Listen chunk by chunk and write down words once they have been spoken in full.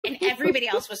And everybody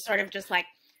else was sort of just like,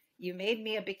 you made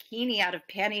me a bikini out of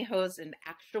pantyhose and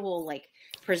actual, like,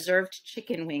 preserved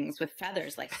chicken wings with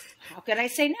feathers. Like, how could I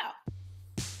say no?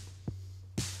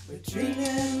 We're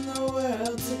dreaming the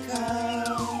world to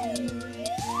come,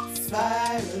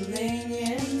 spiraling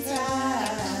in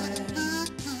time,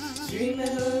 dreaming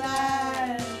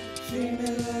alive,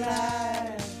 dreaming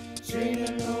alive,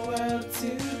 dreaming the world to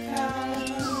come,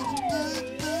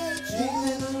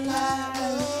 dreaming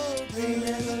alive,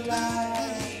 dreaming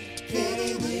alive, can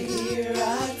you hear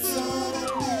our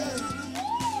song?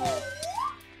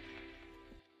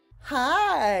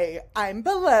 Hi, I'm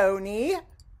Baloney.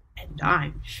 And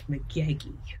I'm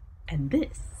Schmagegi, and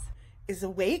this Is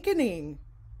Awakening,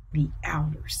 the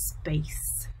outer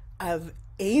space of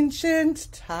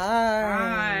ancient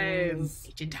times.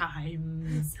 Ancient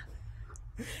times.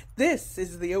 This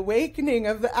is the awakening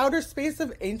of the outer space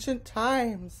of ancient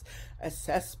times, a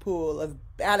cesspool of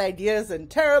bad ideas and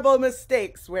terrible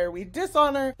mistakes where we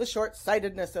dishonor the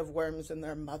short-sightedness of worms and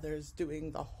their mothers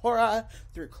doing the horror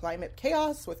through climate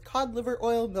chaos with cod liver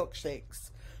oil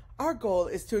milkshakes. Our goal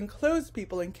is to enclose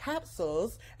people in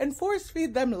capsules and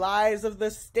force-feed them lies of the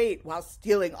state while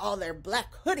stealing all their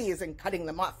black hoodies and cutting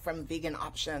them off from vegan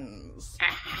options.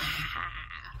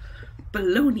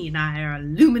 Baloney and I are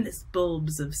luminous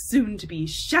bulbs of soon-to-be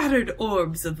shattered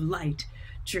orbs of light,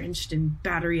 drenched in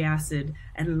battery acid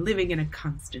and living in a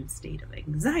constant state of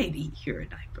anxiety here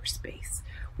in hyperspace.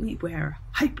 We wear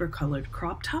hyper-colored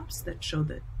crop tops that show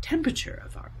the temperature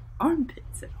of our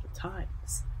armpits at all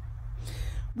times.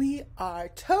 We are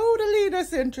totally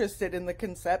disinterested in the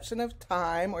conception of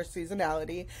time or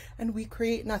seasonality, and we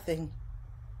create nothing.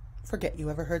 Forget you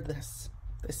ever heard this.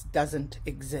 This doesn't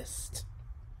exist.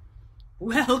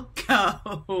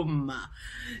 Welcome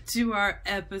to our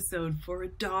episode for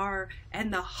Adar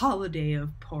and the holiday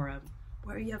of Purim,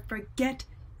 where you forget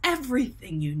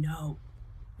everything you know.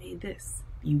 May this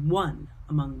be one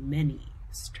among many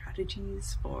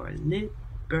strategies for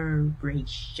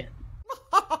liberation.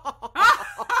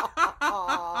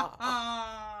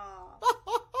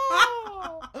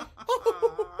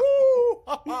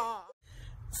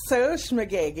 So,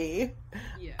 Schmagegi,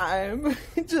 Yeah. I'm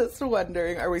just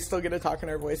wondering, are we still going to talk in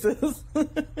our voices?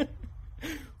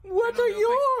 What are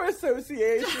your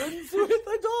associations with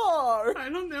Adar? I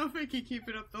don't know if I can keep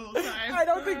it up the whole time. I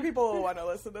don't think people will want to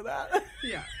listen to that.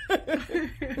 Yeah.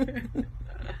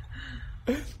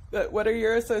 But what are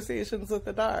your associations with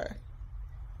Adar?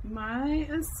 My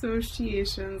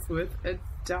associations with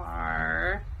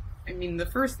Adar, I mean, the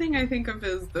first thing I think of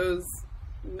is those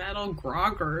metal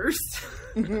groggers.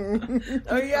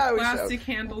 Oh yeah, Plastic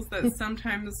handles that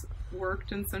sometimes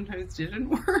worked and sometimes didn't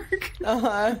work.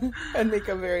 And make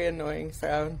a very annoying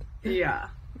sound. Yeah.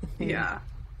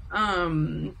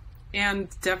 And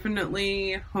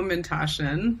definitely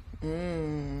Hamentaschen.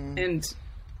 And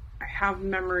I have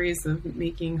memories of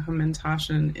making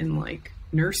Hamentaschen in like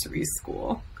nursery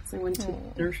school because I went to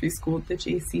nursery school at the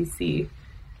JCC.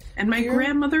 And my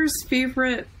grandmother's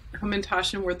favorite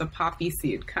Hamentaschen were the poppy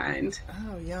seed kind.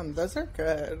 Oh, yum. Those are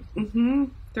good. Mm-hmm.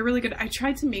 They're really good. I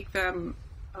tried to make them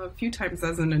a few times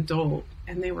as an adult,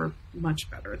 and they were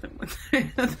much better than when I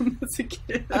had them as a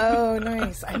kid. Oh,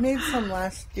 nice. I made some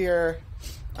last year.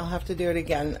 I'll have to do it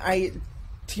again.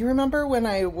 Do you remember when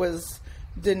I was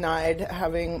denied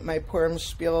having my Purim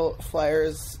Spiel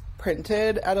flyers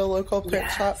printed at a local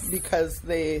print shop because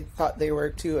they thought they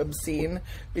were too obscene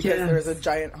because there was a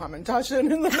giant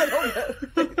Hamentaschen in the middle that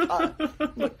they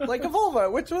thought looked like a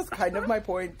vulva, which was kind of my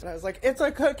point. And I was like, it's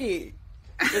a cookie.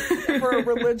 It's for a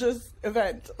religious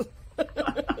event.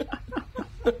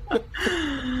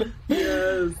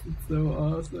 Yes, it's so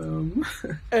awesome.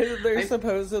 And they're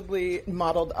supposedly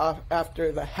modeled off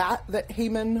after the hat that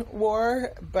Haman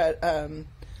wore, but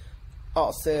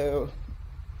also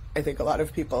I think a lot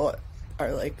of people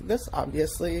are like, this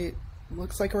obviously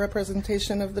looks like a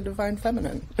representation of the divine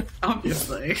feminine.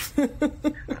 Obviously.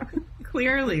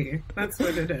 Clearly, that's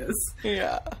what it is.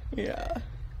 Yeah.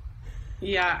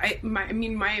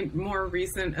 My more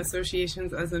recent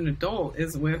associations as an adult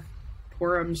is with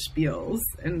Purim spiels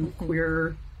and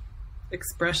queer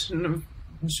expression of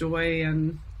joy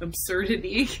and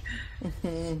absurdity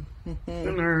in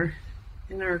our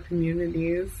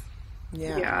communities.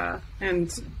 Yeah.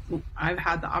 And I've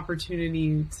had the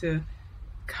opportunity to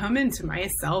come into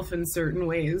myself in certain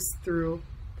ways through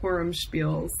Purim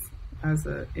spiels as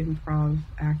an improv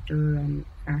actor and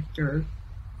actor.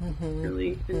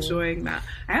 Really enjoying that.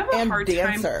 I have a hard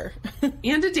dancer. time.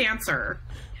 And a dancer.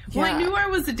 Yeah. Well, I knew I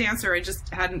was a dancer. I just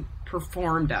hadn't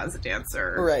performed as a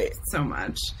dancer right. so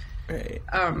much. Right.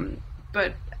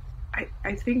 But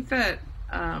I think that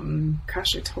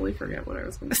Gosh, I totally forget what I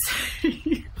was going to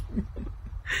say.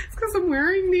 It's because I'm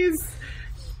wearing these.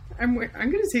 I'm going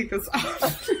to take this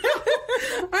off.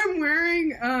 I'm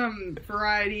wearing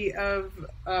variety of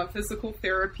physical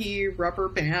therapy rubber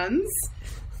bands.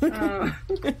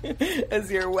 As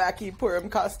your wacky Purim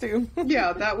costume.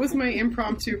 Yeah, that was my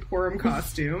impromptu Purim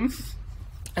costume.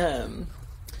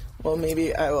 Well,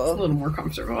 maybe I will. It's a little more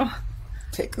comfortable.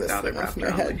 Take this thing off my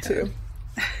head too.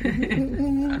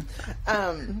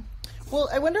 Well,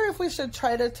 I wonder if we should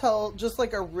try to tell just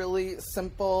like a really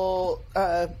simple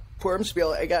Purim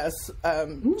spiel, I guess.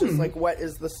 Just like what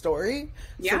is the story,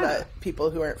 so that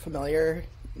people who aren't familiar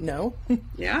know.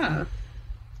 Yeah.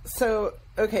 So,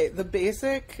 okay, the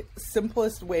basic,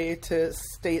 simplest way to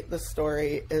state the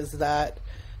story is that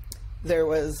there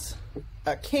was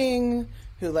a king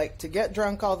who liked to get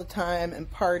drunk all the time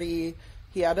and party.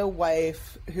 He had a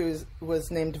wife who was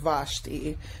named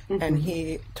Vashti, and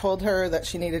he told her that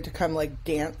she needed to come like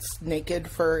dance naked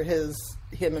for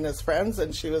him and his friends,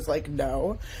 and she was like,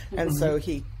 no. And so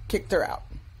he kicked her out.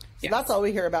 So that's all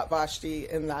we hear about Vashti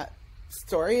in that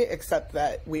story, except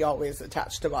that we always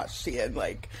attach to Vashti and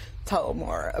like tell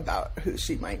more about who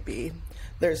she might be.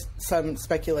 There's some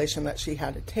speculation that she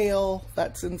had a tail.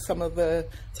 That's in some of the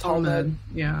Talmud.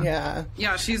 Yeah,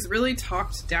 she's really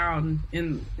talked down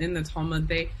in the Talmud.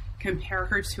 They compare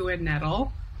her to a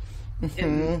nettle.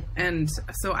 And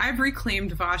so I've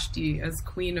reclaimed Vashti as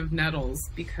Queen of Nettles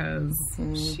because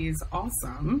she's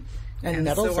awesome. And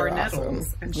nettles so are nettles.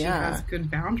 awesome. And she has good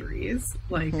boundaries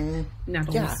like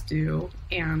nettles do.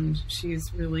 And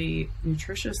she's really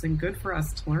nutritious and good for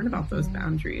us to learn about those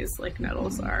boundaries like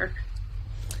nettles are.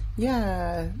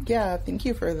 Yeah, thank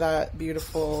you for that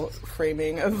beautiful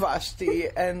framing of Vashti.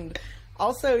 And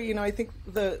also, you know, I think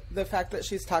the fact that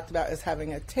she's talked about as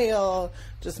having a tail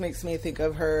just makes me think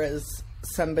of her as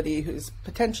somebody who's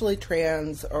potentially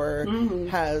trans or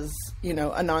has, you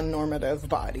know, a non-normative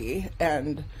body.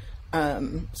 And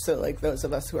so like those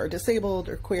of us who are disabled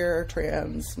or queer or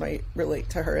trans might relate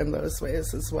to her in those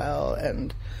ways as well.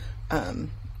 And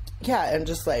and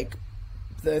just like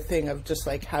the thing of just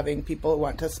like having people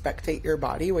want to spectate your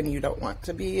body when you don't want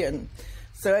to be. And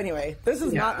so anyway, this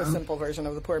is not the simple version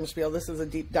of the Purim spiel. This is a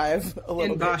deep dive a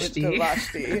little bit into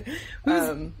Vashti.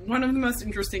 Who's one of the most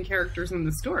interesting characters in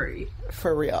the story.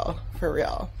 For real.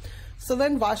 So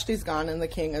then Vashti's gone and the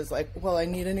king is like, well, I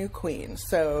need a new queen.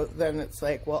 So then it's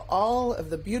like, well, all of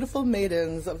the beautiful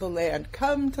maidens of the land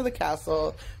come to the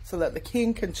castle so that the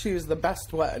king can choose the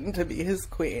best one to be his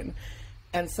queen.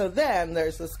 And so then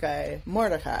there's this guy,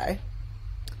 Mordecai,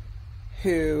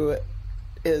 who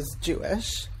is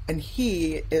Jewish, and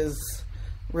he is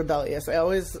rebellious. I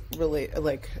always really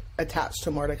attached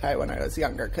to Mordecai when I was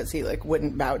younger because he like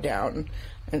wouldn't bow down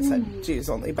and said Jews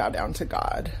only bow down to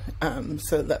God.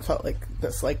 So that felt like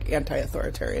this like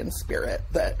anti-authoritarian spirit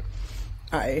that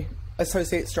I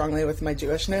associate strongly with my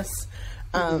Jewishness.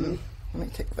 Let me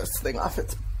take this thing off.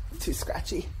 It's too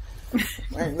scratchy.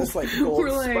 Wearing this like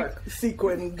gold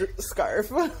sequined scarf.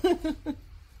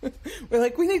 We're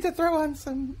like, we need to throw on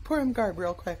some Purim garb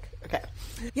real quick. Okay.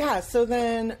 Yeah, so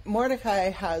then Mordecai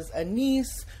has a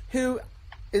niece who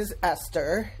is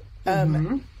Esther.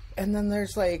 And then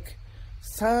there's like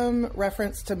some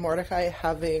reference to Mordecai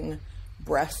having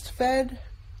breastfed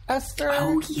Esther.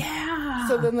 Oh, yeah.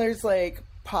 So then there's like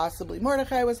possibly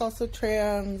Mordecai was also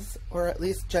trans or at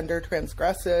least gender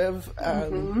transgressive.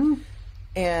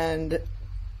 And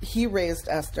he raised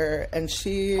Esther, and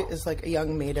she is like a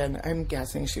young maiden. I'm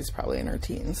guessing she's probably in her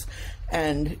teens.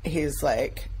 And he's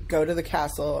like, go to the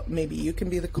castle. Maybe you can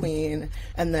be the queen,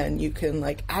 and then you can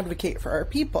like advocate for our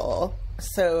people.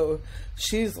 So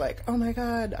she's like, oh my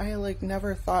God, I like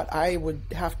never thought I would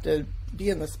have to be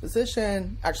in this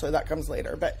position. Actually, that comes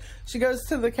later. But she goes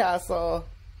to the castle.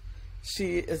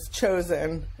 She is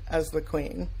chosen as the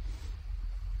queen.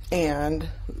 And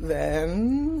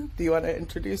then, do you want to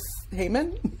introduce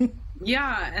Haman?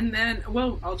 Yeah, and then,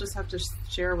 well, I'll just have to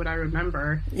share what I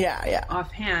remember. Yeah.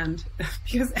 Offhand,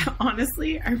 because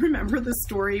honestly, I remember the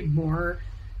story more,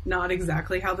 not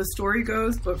exactly how the story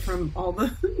goes, but from all the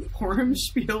Purim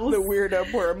spiels. The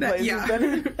weirdo Purim places.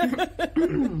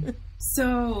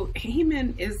 So,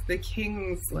 Haman is the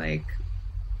king's,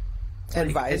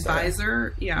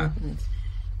 advisor. Yeah.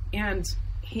 And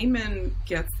Haman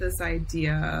gets this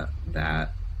idea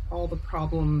that all the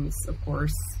problems, of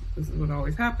course, this is what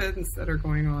always happens, that are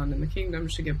going on in the kingdom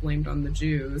should get blamed on the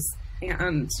Jews.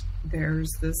 And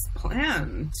there's this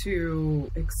plan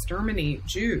to exterminate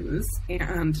Jews.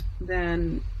 And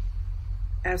then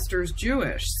Esther's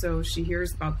Jewish, so she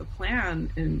hears about the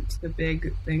plan. And the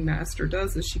big thing that Esther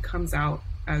does is she comes out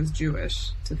as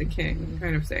Jewish to the king,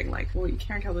 kind of saying like, well, you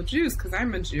can't kill the Jews because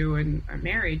I'm a Jew and I'm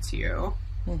married to you.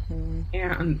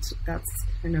 And that's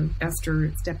kind of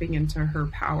Esther stepping into her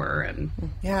power. And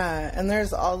yeah, and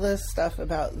there's all this stuff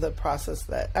about the process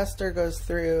that Esther goes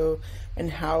through and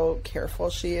how careful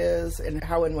she is and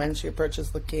how and when she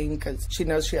approaches the king, because she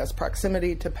knows she has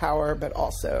proximity to power, but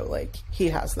also like he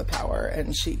has the power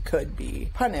and she could be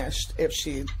punished if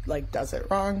she like does it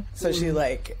wrong. So she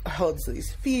like holds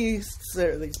these feasts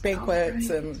or these banquets.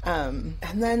 And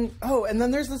then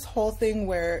there's this whole thing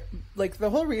where like the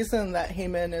whole reason that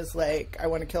Haman is like, I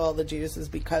want to kill all the Jews is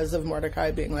because of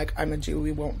Mordecai being like, I'm a Jew,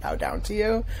 we won't bow down to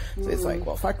you. So it's like,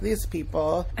 well, fuck these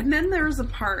people. And then there's a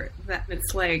part that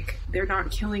it's like, they're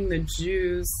not killing the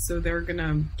Jews, so they're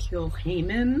gonna kill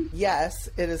Haman. Yes,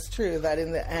 it is true that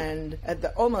in the end, at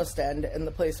the almost end, in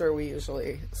the place where we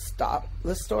usually stop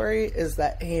the story, is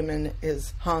that Haman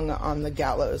is hung on the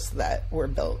gallows that were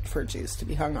built for Jews to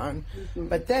be hung on.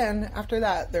 But then, after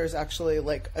that, there's actually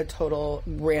like a total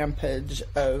rampage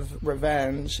of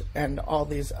revenge, and all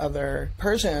these other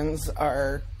Persians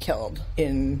are killed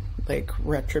in like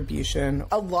retribution.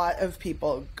 A lot of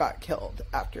people got killed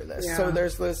after this. Yeah. So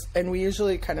there's this, and we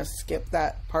usually kind of skip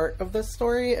that part of the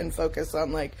story and focus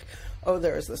on like, oh,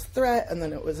 there was this threat and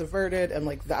then it was averted, and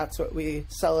like that's what we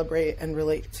celebrate and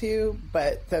relate to.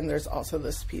 But then there's also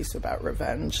this piece about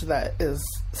revenge that is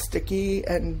sticky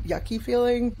and yucky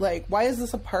feeling. Like, why is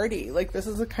this a party? Like, this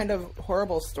is a kind of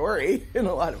horrible story in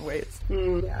a lot of ways.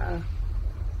 Yeah.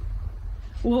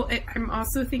 Well, I'm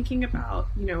also thinking about,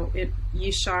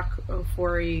 Yishak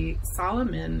Ofori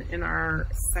Solomon in our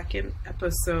second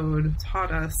episode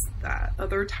taught us that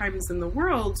other times in the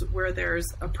world where there's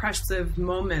oppressive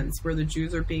moments where the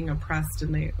Jews are being oppressed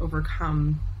and they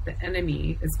overcome the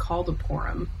enemy is called a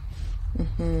Purim.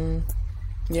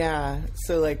 Yeah,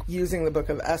 so like using the book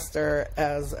of Esther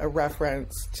as a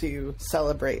reference to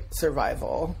celebrate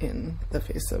survival in the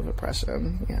face of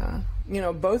oppression. Yeah.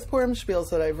 Both Purim spiels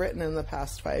that I've written in the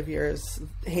past 5 years,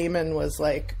 Haman was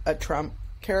like a Trump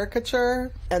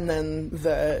caricature, and then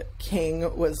the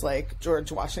king was like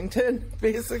George Washington,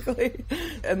 basically.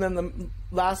 And then the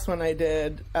last one I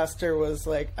did, Esther, was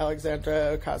like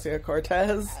Alexandra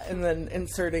Ocasio-Cortez, and then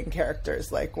inserting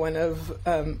characters like one of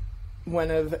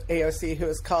AOC, who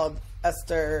is called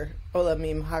Esther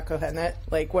Olamim HaKohenet.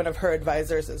 Like one of her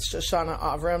advisors is Shoshana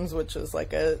Avrams, which is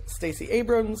like a Stacey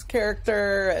Abrams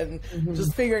character, and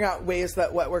just figuring out ways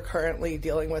that what we're currently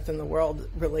dealing with in the world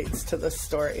relates to this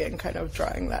story and kind of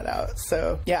drawing that out.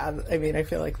 So yeah, I mean, I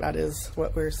feel like that is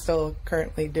what we're still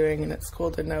currently doing, and it's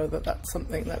cool to know that that's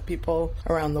something that people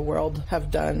around the world have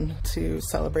done to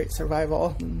celebrate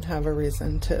survival and have a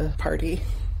reason to party.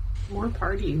 More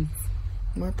parties.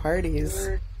 More parties.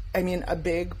 I mean, a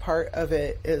big part of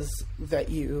it is that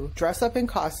you dress up in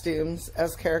costumes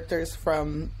as characters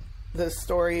from the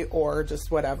story or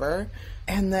just whatever.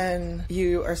 And then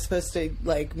you are supposed to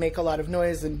like make a lot of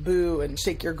noise and boo and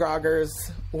shake your groggers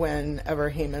whenever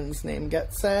Haman's name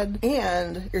gets said.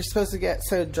 And you're supposed to get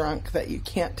so drunk that you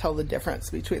can't tell the difference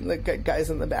between the good guys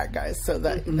and the bad guys. So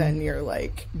that then you're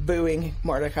like booing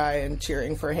Mordecai and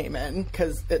cheering for Haman,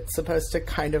 because it's supposed to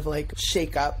kind of like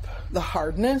shake up the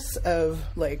hardness of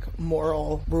like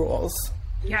moral rules.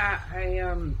 Yeah,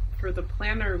 for the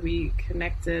planner, we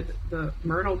connected the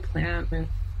myrtle plant with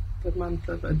the month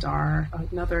of Adar.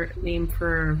 Another name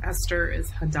for Esther is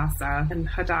Hadassah, and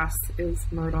Hadass is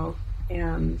myrtle.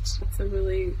 And it's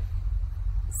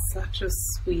such a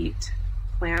sweet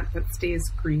plant that stays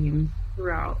green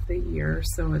throughout the year.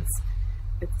 So it's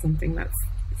something that's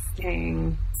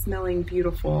staying, smelling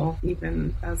beautiful,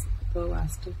 even as the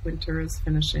last of winter is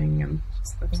finishing and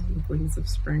just the sprinklings of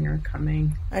spring are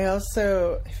coming. I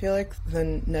feel like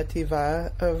the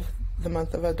Netiva of the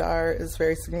month of Adar is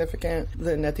very significant.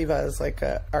 The Netiva is like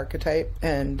an archetype,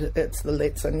 and it's the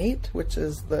Leitzanit, which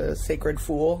is the sacred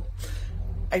fool.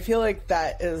 I feel like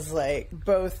that is like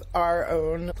both our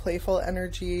own playful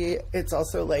energy. It's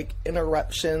also like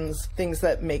interruptions, things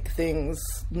that make things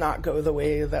not go the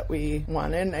way that we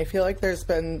wanted. And I feel like there's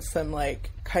been some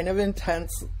like kind of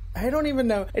intense, I don't even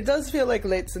know. It does feel like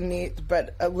Leitzanit,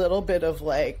 but a little bit of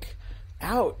like,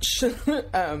 ouch,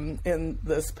 in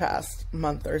this past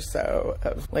month or so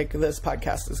of like, this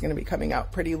podcast is going to be coming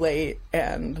out pretty late,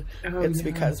 and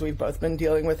because we've both been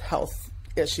dealing with health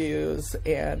issues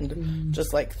and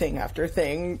just like thing after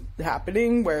thing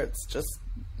happening where it's just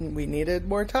we needed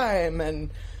more time,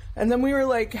 and And then we were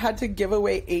like, had to give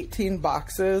away 18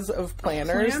 boxes of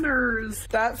planners.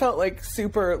 That felt like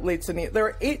super late to There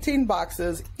were 18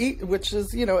 boxes, which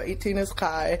is, 18 is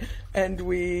high. And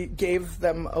we gave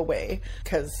them away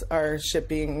because our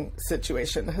shipping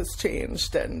situation has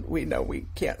changed and we know we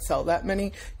can't sell that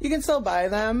many. You can still buy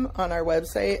them on our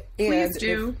website. Please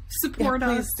do. Support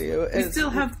us. Please do. We still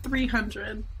have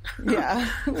 300. Yeah,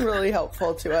 really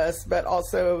helpful to us. But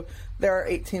also, there are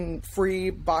 18 free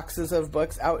boxes of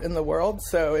books out in the world.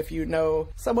 So if you know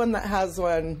someone that has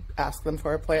one, ask them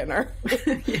for a planner.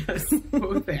 Yes,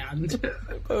 both and.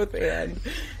 Both and.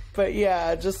 But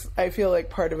yeah, I feel like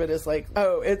part of it is like,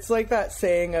 it's like that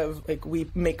saying of like, we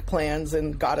make plans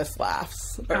and goddess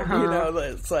laughs. Or,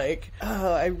 it's like,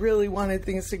 I really wanted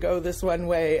things to go this one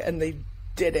way and they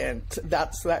didn't.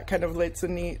 That's that kind of late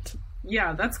and neat.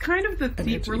 Yeah, that's kind of the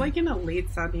theme. We're like in a late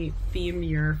Sunny theme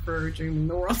year for Dreaming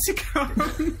the World to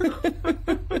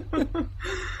Come.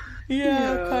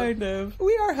 Yeah, kind of.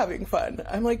 We are having fun.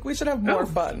 I'm like, we should have more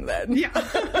fun then.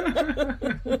 Yeah.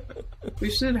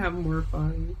 We should have more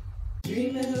fun.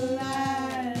 Dreaming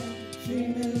alive,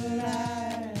 dreaming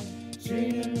alive,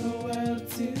 dreaming the world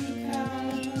to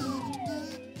come.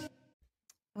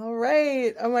 All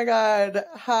right. Oh my God.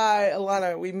 Hi,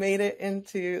 Elana. We made it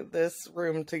into this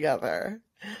room together.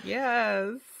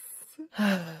 Yes.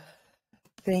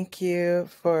 Thank you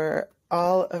for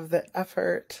all of the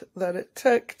effort that it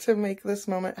took to make this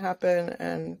moment happen.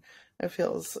 And it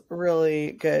feels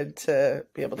really good to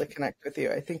be able to connect with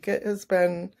you. I think it has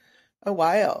been a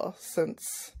while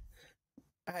since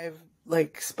I've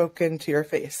spoken to your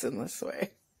face in this way.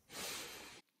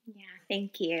 Yeah,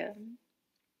 thank you.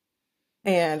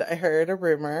 And I heard a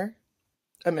rumor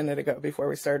a minute ago before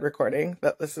we started recording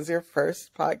that this is your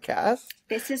first podcast.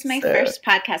 This is my first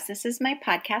podcast. This is my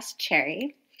podcast,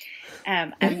 Cherry.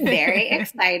 I'm very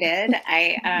excited.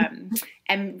 I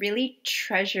am really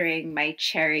treasuring my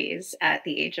cherries at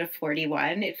the age of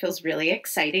 41. It feels really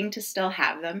exciting to still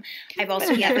have them. I've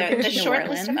also, the short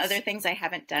list of other things I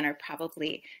haven't done are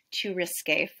probably too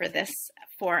risque for this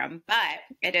forum, but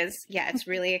it's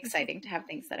really exciting to have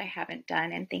things that I haven't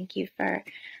done. And thank you for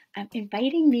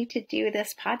inviting me to do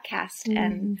this podcast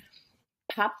and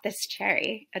pop this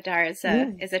cherry. Adar is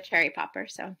a cherry popper,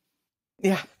 so.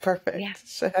 Yeah, perfect. Yeah.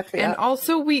 And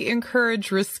also we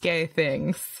encourage risque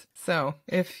things. So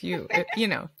if you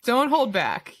don't hold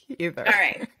back either. All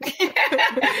right.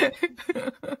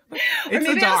 Or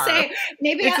maybe I'll say,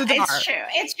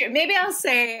 it's true. Maybe I'll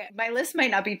say my list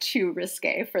might not be too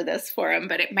risque for this forum,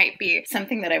 but it might be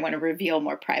something that I want to reveal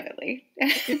more privately.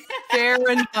 Fair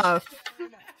enough.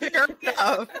 Fair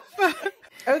enough.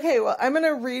 Okay, well, I'm going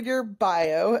to read your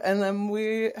bio and then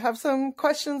we have some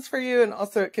questions for you. And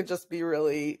also it could just be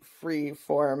really free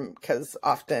form because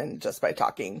often just by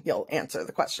talking, you'll answer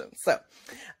the questions. So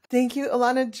thank you,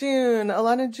 Elana June.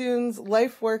 Elana June's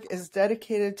life work is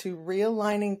dedicated to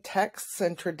realigning texts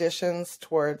and traditions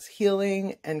towards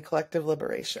healing and collective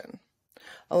liberation.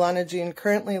 Elana June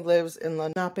currently lives in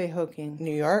Lenape-Hoking,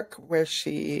 New York, where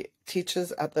she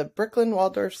teaches at the Brooklyn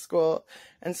Waldorf School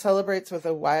and celebrates with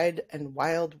a wide and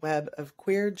wild web of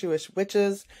queer Jewish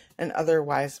witches and other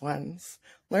wise ones.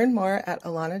 Learn more at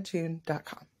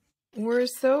elanajune.com. We're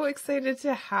so excited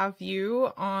to have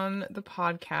you on the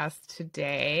podcast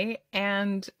today,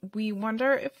 and we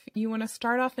wonder if you want to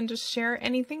start off and just share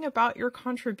anything about your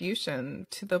contribution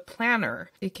to the planner.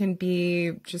 It can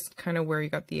be just kind of where you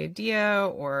got the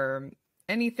idea or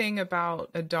anything about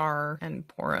Adar and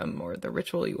Purim or the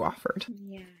ritual you offered.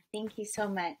 Yeah. Thank you so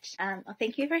much. Well,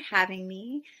 thank you for having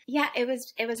me. Yeah, it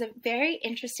was a very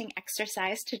interesting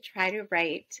exercise to try to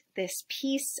write this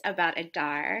piece about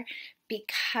Adar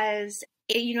because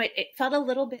it felt a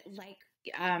little bit like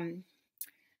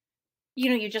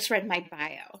you just read my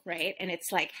bio, right? And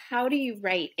it's like, how do you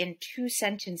write in 2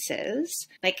 sentences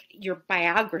like your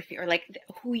biography or like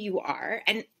who you are?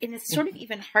 And it's sort of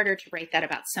even harder to write that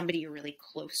about somebody you're really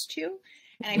close to.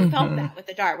 And I felt that with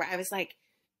Adar, where I was like,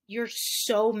 you are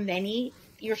so much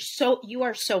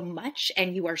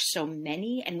and you are so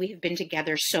many, and we have been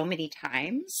together so many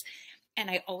times. And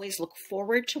I always look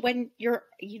forward to when you're,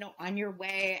 on your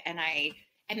way. And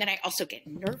then I also get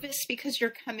nervous because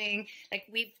you're coming.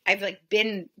 I've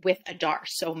been with Adar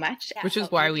so much. Which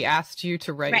is why we asked you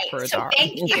to write for Adar. So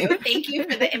thank you. Thank you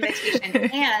for the invitation.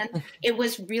 And it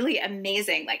was really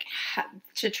amazing,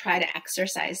 to try to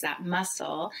exercise that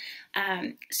muscle.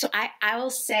 So I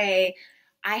will say,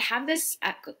 I have this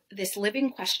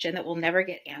living question that will never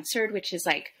get answered, which is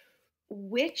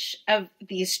which of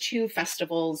these 2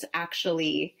 festivals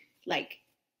actually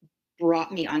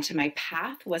brought me onto my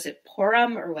path? Was it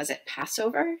Purim or was it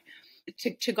Passover?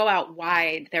 to go out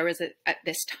wide, there was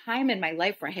this time in my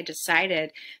life where I had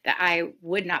decided that I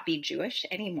would not be Jewish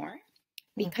anymore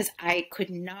because I could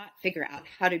not figure out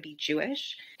how to be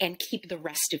Jewish and keep the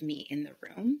rest of me in the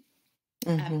room.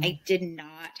 I did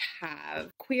not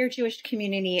have queer Jewish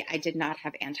community. I did not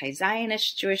have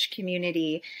anti-Zionist Jewish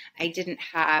community. I didn't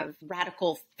have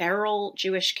radical feral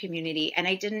Jewish community. And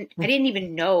I didn't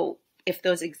even know if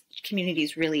those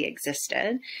communities really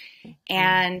existed.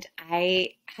 And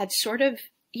I had sort of,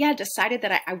 decided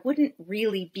that I wouldn't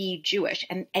really be Jewish.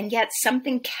 And yet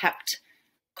something kept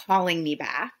calling me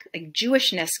back. Like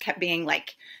Jewishness kept being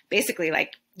like, basically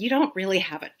like, you don't really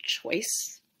have a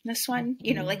choice in this one.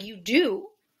 You know, like you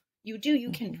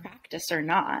can practice or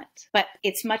not. But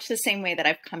it's much the same way that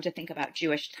I've come to think about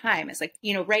Jewish time. It's like,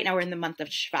 you know, right now we're in the month of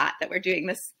Shvat that we're doing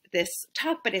this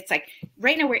talk, but it's like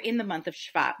right now we're in the month of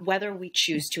Shvat, whether we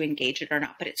choose to engage it or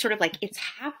not. But it's sort of like it's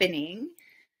happening.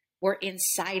 We're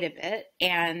inside of it.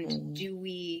 And do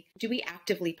we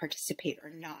actively participate or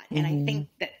not? And I think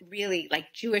that really like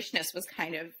Jewishness was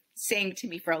kind of saying to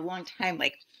me for a long time,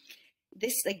 like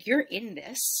this, like you're in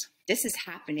this is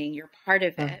happening. You're part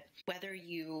of it, whether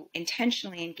you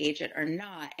intentionally engage it or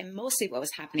not. And mostly what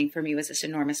was happening for me was this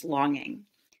enormous longing.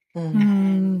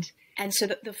 And so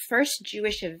the first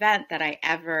Jewish event that I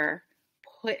ever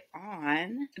put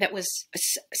on that was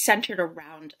centered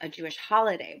around a Jewish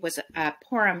holiday was a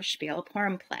Purim spiel, a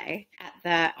Purim play at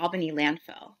the Albany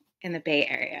landfill in the Bay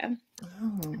Area.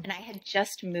 And I had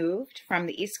just moved from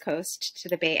the East Coast to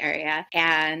the Bay Area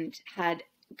and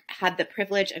had the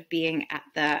privilege of being at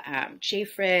the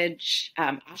Jafridge,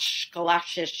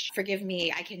 Ashkalashish, forgive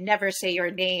me, I can never say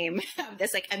your name,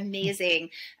 this like amazing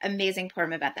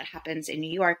Purim event that happens in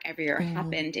New York every year,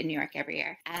 happened in New York every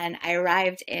year. And I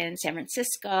arrived in San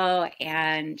Francisco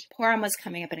and Purim was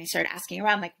coming up and I started asking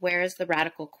around, like, where's the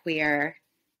radical queer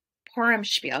Purim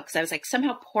spiel? Because I was like,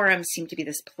 somehow Purim seemed to be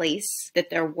this place that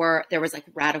there was like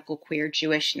radical queer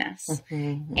Jewishness.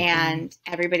 And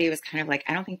everybody was kind of like,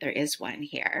 I don't think there is one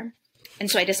here.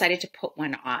 And so I decided to put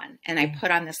one on. And I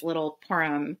put on this little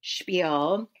Purim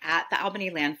spiel at the Albany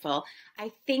landfill.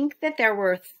 I think that there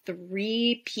were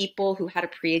 3 people who had a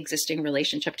pre-existing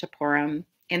relationship to Purim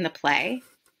in the play.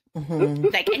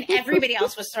 Like, and everybody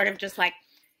else was sort of just like,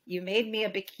 you made me a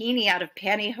bikini out of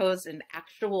pantyhose and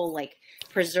actual like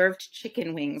preserved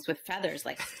chicken wings with feathers.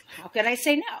 Like, how could I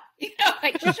say no? You know,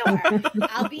 like, sure,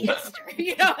 I'll be Easter.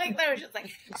 You know, like that was just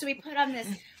like, so we put on this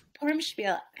Purim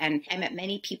spiel and I met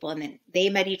many people and then they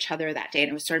met each other that day and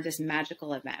it was sort of this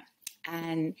magical event.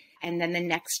 And then the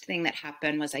next thing that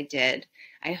happened was I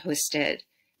hosted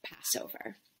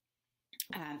Passover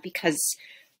because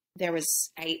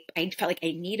I felt like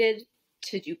I needed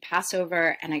to do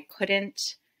Passover and I couldn't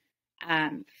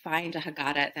find a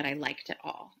Haggadah that I liked at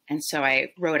all. And so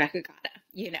I wrote a Haggadah,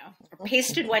 you know, or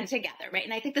pasted one together, right?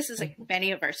 And I think this is like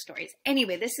many of our stories.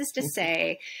 Anyway, this is to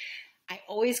say, I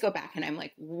always go back and I'm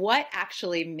like, what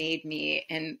actually made me,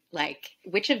 and like,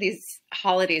 which of these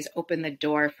holidays opened the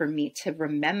door for me to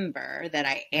remember that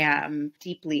I am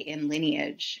deeply in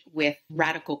lineage with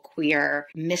radical queer,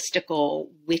 mystical,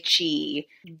 witchy,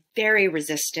 very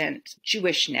resistant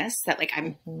Jewishness, that like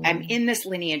I'm in this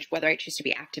lineage, whether I choose to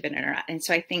be active in it or not. And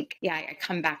so I think, I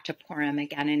come back to Purim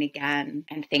again and again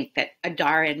and think that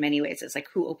Adar in many ways is like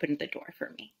who opened the door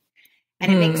for me.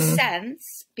 And it makes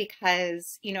sense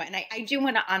because, you know, and I do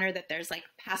want to honor that there's like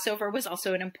Passover was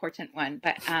also an important one,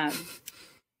 but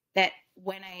that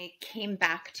when I came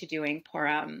back to doing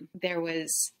Purim, it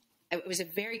was a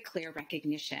very clear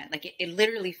recognition. Like it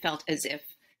literally felt as if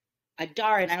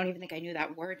Adar, and I don't even think I knew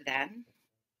that word then.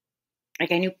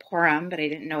 Like I knew Purim, but I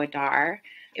didn't know Adar.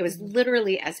 It was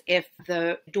literally as if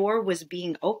the door was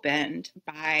being opened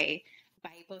by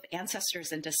both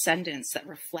ancestors and descendants that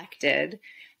reflected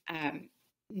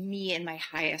me and my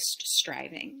highest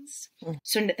strivings.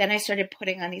 So then I started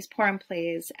putting on these Purim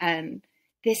plays, and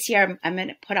this year I'm going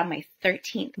to put on my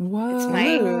 13th. Whoa. It's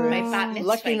my bat mitzvah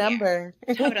lucky number.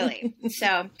 Totally.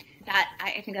 So that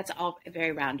I think that's all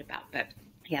very roundabout, but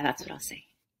yeah, that's what I'll say.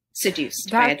 Seduced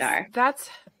by Adar.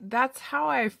 That's how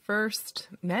I first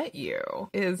met you,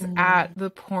 is at the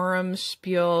Purim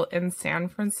Spiel in San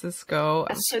Francisco.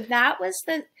 So that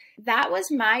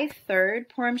was my third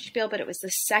Purim spiel, but it was the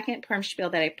second Purim spiel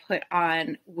that I put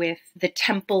on with the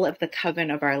Temple of the Coven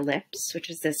of Our Lips, which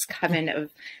is this coven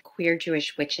of queer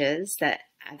Jewish witches that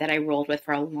I rolled with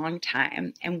for a long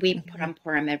time. And we put on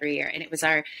Purim every year. And it was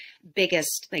our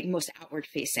biggest, like most outward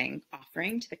facing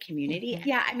offering to the community.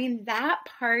 Yeah. I mean, that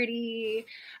party,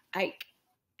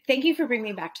 thank you for bringing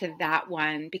me back to that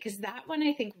one, because that one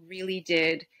I think really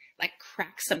did, like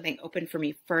cracked something open for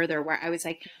me further, where I was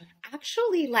like,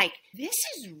 actually, like, this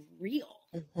is real.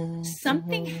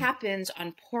 Something happens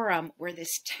on Purim where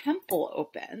this temple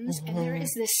opens and there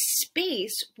is this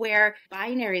space where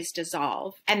binaries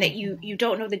dissolve, and that you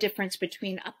don't know the difference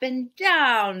between up and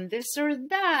down, this or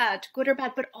that, good or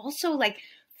bad. But also, like,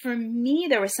 for me,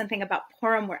 there was something about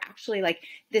Purim where actually, like,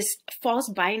 this false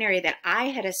binary that I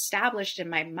had established in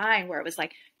my mind, where it was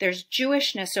like, there's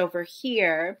Jewishness over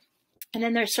here, and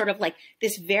then there's sort of like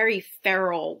this very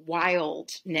feral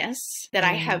wildness that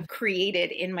I have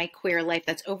created in my queer life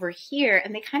that's over here.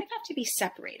 And they kind of have to be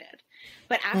separated.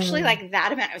 But actually, like,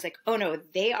 that event, I was like, oh no,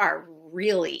 they are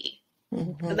really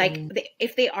like,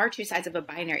 if they are two sides of a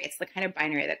binary, it's the kind of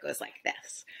binary that goes like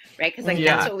this, right? Because, like,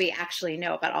 that's what we actually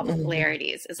know about all the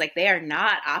polarities, is like, they are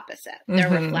not opposite. They're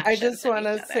reflections. I just want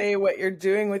to say what you're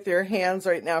doing with your hands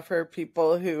right now for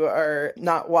people who are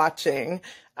not watching.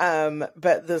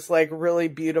 But this, like, really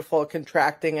beautiful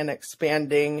contracting and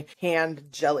expanding hand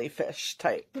jellyfish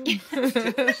type.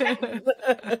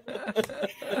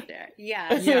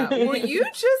 Yeah. Well, you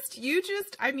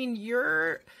just, I mean,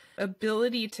 your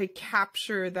ability to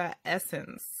capture the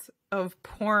essence of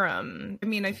Purim, I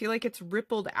mean, I feel like it's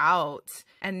rippled out,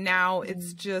 and now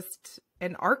it's just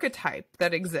an archetype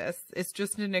that exists. It's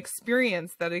just an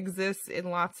experience that exists in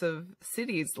lots of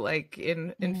cities, like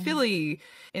in Philly,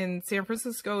 in San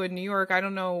Francisco, in New York. I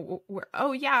don't know where.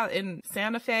 Oh yeah, in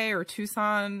Santa Fe or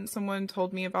Tucson, someone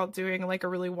told me about doing like a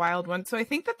really wild one. So I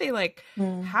think that they like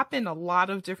happen a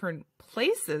lot of different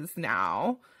places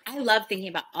now. I love thinking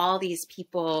about all these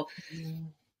people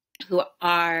who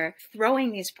are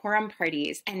throwing these Purim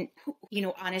parties. And, you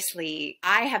know, honestly,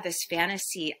 I have this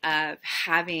fantasy of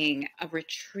having a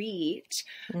retreat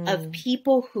of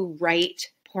people who write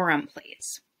Purim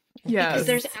plays. Yes. Because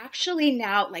there's actually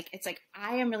now, like, it's like,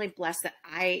 I am really blessed that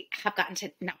I have gotten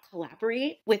to now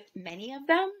collaborate with many of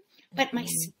them. But my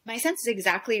sense is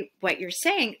exactly what you're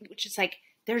saying, which is like,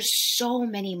 there's so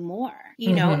many more,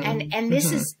 you know, and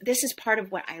this is part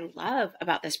of what I love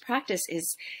about this practice,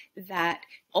 is that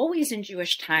always in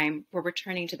Jewish time, we're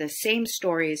returning to the same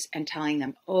stories and telling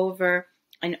them over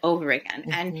and over again.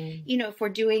 And, you know, if we're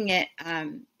doing it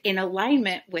in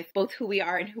alignment with both who we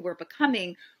are and who we're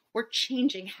becoming, we're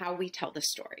changing how we tell the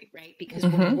story, right? Because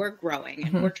we're growing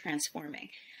and we're transforming.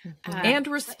 And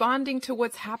responding to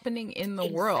what's happening in the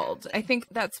world. I think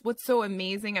that's what's so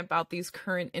amazing about these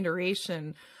current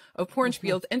iteration of Purim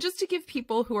spiels. And just to give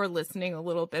people who are listening a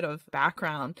little bit of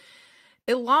background,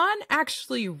 Elana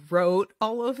actually wrote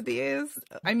all of these.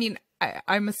 I mean,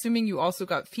 I'm assuming you also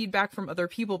got feedback from other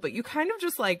people, but you kind of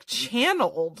just like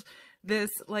channeled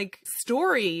this like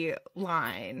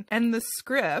storyline and the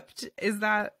script. Is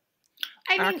that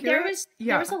accurate?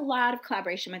 There was a lot of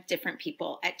collaboration with different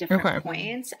people at different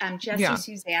points.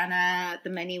 Jessie, Susanna, the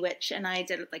Many Witch, and I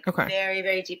did like a very,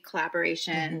 very deep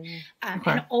collaboration.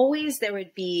 And always there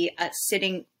would be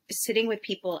sitting with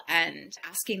people and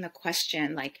asking the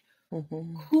question, like,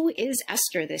 who is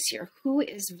Esther this year? Who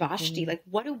is Vashti? Like,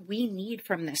 what do we need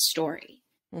from this story?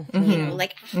 You know,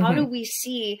 like, how do we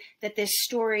see that this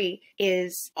story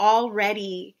is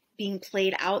already being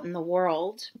played out in the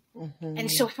world? And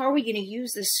so how are we going to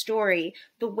use this story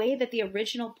the way that the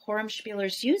original Purim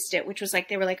spielers used it, which was like,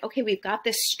 they were like, okay, we've got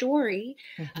this story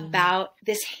about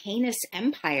this heinous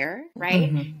empire, right?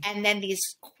 And then these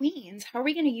queens, how are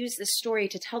we going to use this story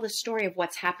to tell the story of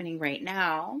what's happening right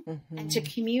now and to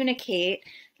communicate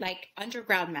like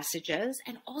underground messages,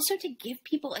 and also to give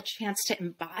people a chance to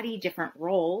embody different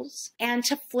roles and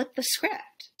to flip the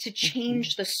script, to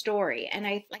change the story. And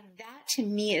I like that, to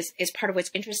me, is part of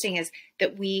what's interesting, is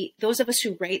that those of us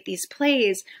who write these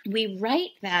plays, we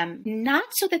write them not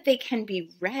so that they can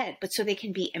be read, but so they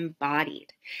can be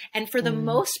embodied. And for the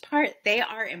most part, they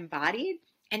are embodied,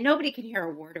 and nobody can hear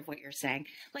a word of what you're saying.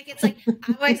 Like, it's like,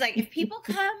 I always like, if people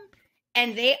come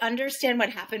and they understand what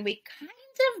happened, we kind of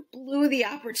blew the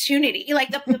opportunity.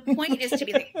 Like, the point is to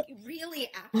be like, really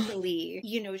actually,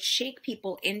 you know, shake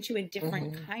people into a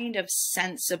different kind of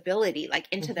sensibility, like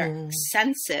into their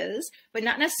senses, but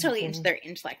not necessarily into their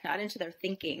intellect, not into their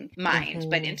thinking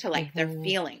mind, but into like their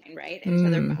feeling, right?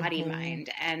 Into their body mind.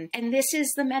 And this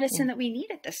is the medicine that we need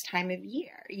at this time of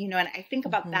year, you know, and I think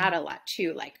about that a lot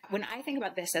too. Like, when I think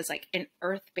about this as like an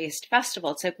earth-based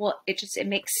festival, it's like, well, it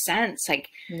makes sense. Like,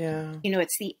 you know,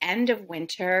 it's the end of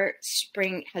winter,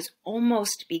 spring has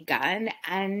almost begun,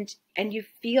 and you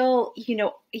feel, you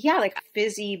know, like a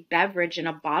fizzy beverage in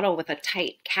a bottle with a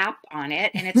tight cap on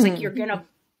it, and it's like you're gonna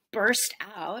burst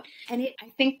out. And I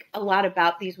think a lot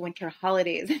about these winter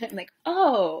holidays, and I'm like,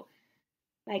 oh,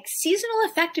 like, seasonal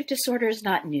affective disorder is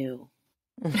not new.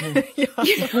 You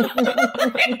know,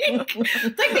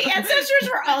 like the ancestors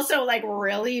were also like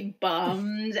really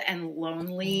bummed and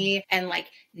lonely and like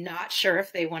not sure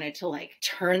if they wanted to like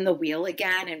turn the wheel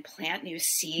again and plant new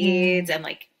seeds and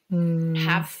like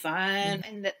have fun,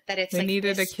 and that it's they like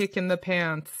needed this, a kick in the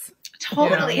pants.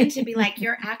 totally, and to be like,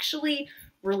 you're actually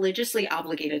religiously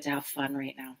obligated to have fun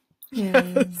right now.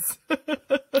 Yes.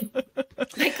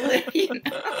 Like, you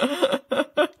know.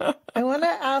 I want to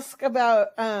ask about,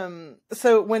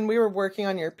 so when we were working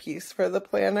on your piece for the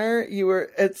planner,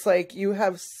 it's like you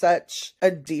have such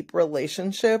a deep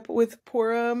relationship with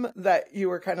Purim that you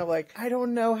were kind of like, I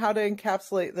don't know how to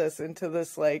encapsulate this into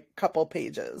this like couple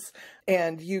pages.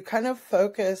 And you kind of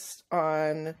focused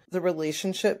on the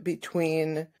relationship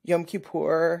between Yom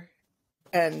Kippur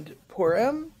and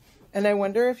Purim. And I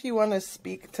wonder if you want to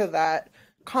speak to that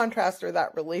contrast or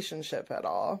that relationship at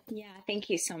all. Yeah, thank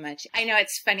you so much. I know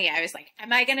it's funny. I was like,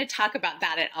 am I going to talk about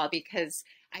that at all? Because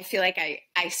I feel like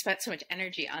I spent so much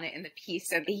energy on it in the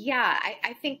piece. And yeah,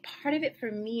 I think part of it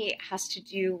for me has to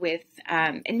do with,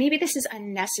 and maybe this is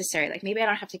unnecessary, like maybe I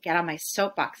don't have to get on my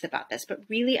soapbox about this, but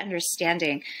really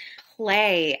understanding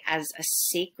play as a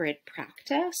sacred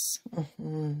practice,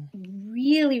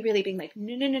 really, really being like,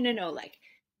 no. Like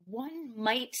one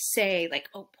might say like,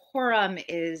 oh, Purim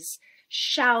is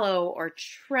shallow or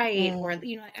trite, or,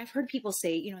 you know, I've heard people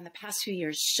say, you know, in the past few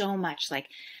years, so much like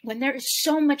when there is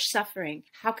so much suffering,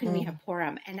 how can we have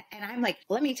Purim? And I'm like,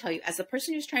 let me tell you, as the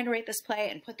person who's trying to write this play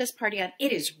and put this party on,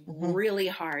 it is really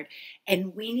hard.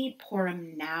 And we need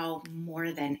Purim now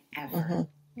more than ever.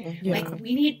 Like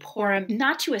we need Purim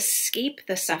not to escape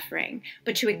the suffering,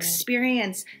 but to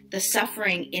experience the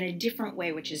suffering in a different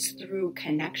way, which is through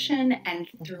connection and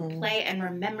through play and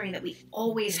remembering that we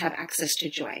always have access to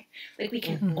joy. Like we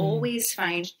can always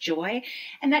find joy.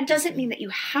 And that doesn't mean that you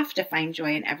have to find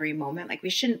joy in every moment. Like we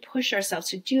shouldn't push ourselves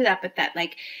to do that, but that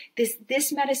like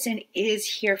this medicine is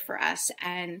here for us.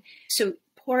 And so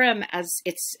Purim, as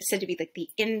it's said to be like the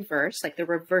inverse, like the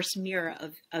reverse mirror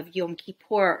of Yom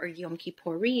Kippur or Yom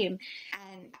Kippurim.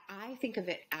 And I think of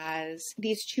it as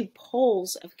these two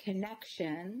poles of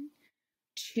connection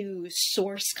to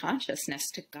source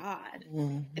consciousness, to God.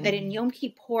 That in Yom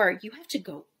Kippur, you have to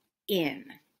go in.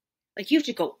 Like you have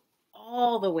to go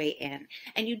all the way in,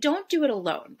 and you don't do it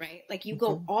alone, right? Like you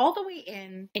go all the way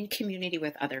in community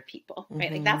with other people,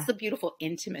 right? Like that's the beautiful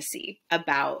intimacy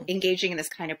about engaging in this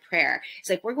kind of prayer. It's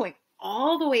like we're going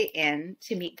all the way in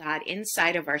to meet God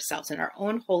inside of ourselves in our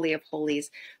own holy of holies,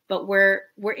 but we're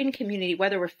in community,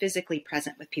 whether we're physically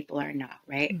present with people or not,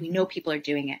 right? We know people are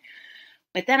doing it.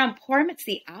 But then on Purim, it's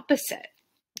the opposite.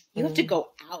 You have to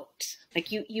go out,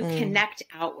 like you connect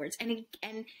outwards, and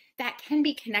that can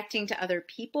be connecting to other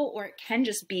people, or it can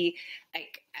just be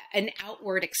like an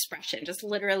outward expression, just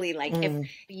literally like if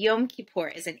Yom Kippur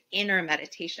is an inner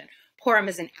meditation, Purim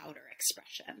is an outer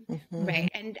expression,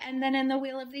 right? And then in the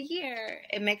wheel of the year,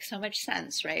 it makes so much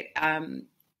sense, right?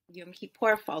 Yom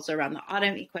Kippur falls around the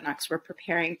autumn equinox. We're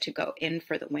preparing to go in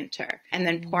for the winter, and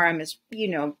then Purim is, you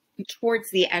know, towards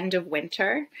the end of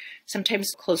winter,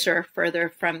 sometimes closer or further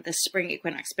from the spring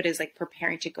equinox, but is like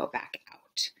preparing to go back out.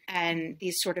 And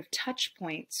these sort of touch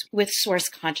points with source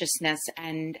consciousness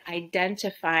and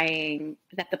identifying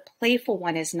that the playful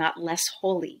one is not less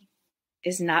holy,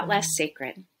 is not less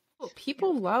sacred.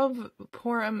 People love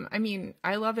Purim. I mean,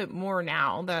 I love it more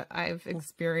now that I've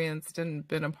experienced and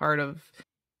been a part of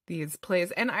these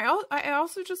plays. And I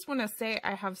also just want to say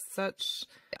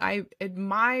I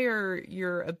admire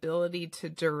your ability to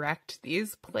direct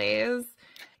these plays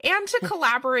and to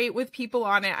collaborate with people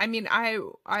on it. I mean, I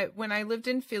when I lived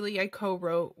in Philly, I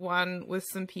co-wrote one with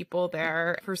some people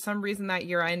there. For some reason that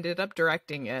year, I ended up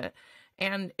directing it,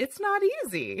 and it's not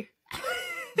easy.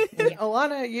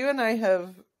 Elana, you and I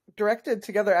have directed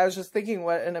together. I was just thinking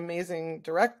what an amazing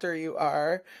director you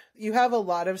are. You have a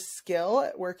lot of skill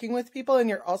at working with people, and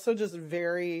you're also just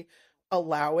very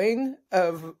allowing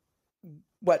of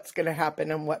what's going to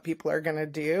happen and what people are going to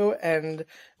do, and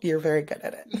you're very good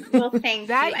at it. Well, thank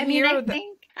you. I mean,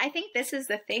 I think this is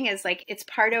the thing, is like it's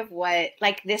part of what,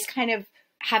 like this kind of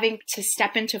having to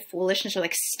step into foolishness, or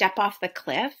like step off the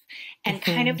cliff, and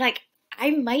kind of like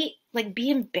I might like be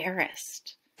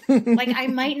embarrassed. Like I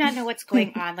might not know what's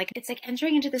going on. Like it's like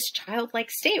entering into this childlike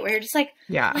state where you're just like,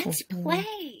 let's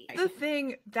play.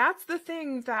 That's the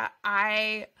thing that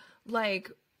I like.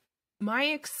 My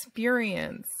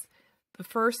experience the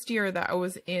first year that I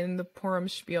was in the Purim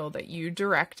Spiel that you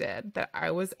directed, that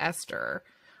I was Esther,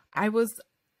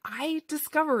 I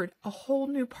discovered a whole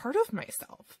new part of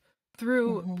myself.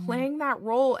 through playing that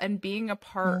role and being a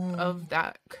part of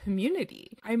that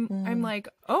community. I'm like,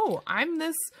 oh, I'm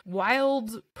this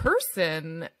wild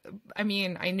person. I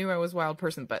mean, I knew I was a wild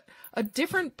person, but a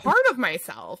different part of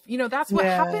myself. You know, that's what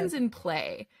happens in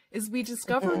play, is we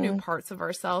discover new parts of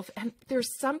ourselves. And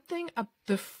there's something of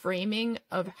the framing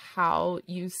of how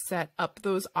you set up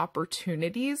those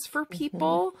opportunities for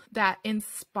people that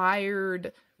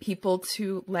inspired people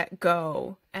to let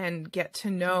go and get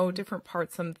to know different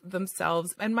parts of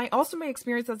themselves. And my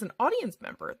experience as an audience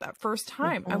member that first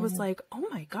time, I was like, oh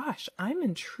my gosh, I'm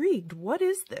intrigued. What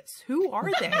is this? Who are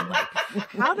they? Like,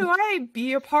 how do I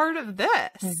be a part of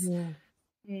this?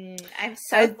 I'm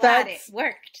so glad it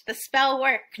worked. The spell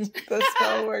worked. The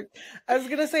spell worked. I was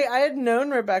going to say, I had known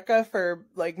Rebekah for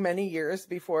like many years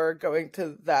before going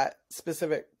to that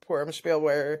specific Purim spiel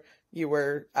where you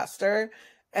were Esther.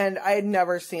 And I had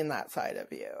never seen that side of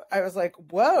you. I was like,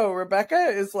 whoa,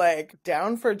 Rebekah is like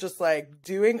down for just like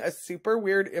doing a super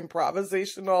weird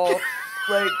improvisational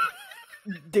like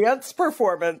dance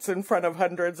performance in front of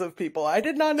hundreds of people. I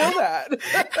did not know that.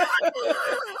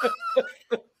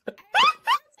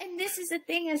 And this is the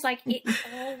thing, is like, it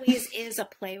always is a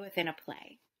play within a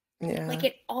play. Yeah. Like,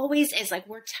 it always is. Like,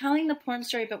 we're telling the Purim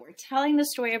story, but we're telling the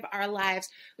story of our lives,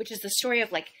 which is the story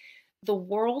of like the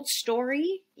world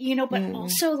story, you know, but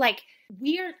also like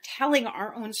we are telling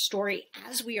our own story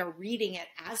as we are reading it,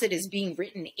 as it is being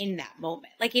written in that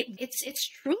moment. Like it's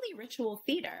truly ritual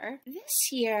theater.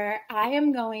 This year I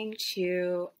am going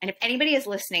to, and if anybody is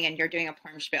listening and you're doing a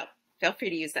Purim spiel, feel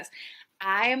free to use this.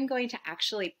 I am going to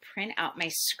actually print out my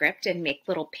script and make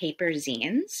little paper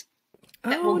zines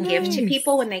that we'll give to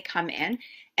people when they come in.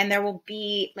 And there will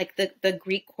be like the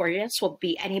Greek chorus will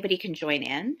be, anybody can join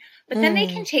in, but then they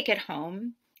can take it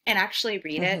home and actually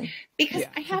read it, because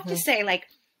I have to say, like,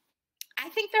 I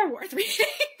think they're worth reading.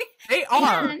 They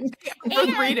are.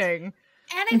 Worth reading.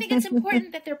 And I think it's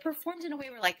important that they're performed in a way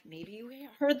where, like, maybe you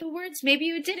heard the words, maybe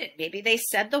you didn't. Maybe they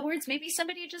said the words, maybe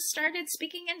somebody just started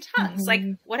speaking in tongues. Like,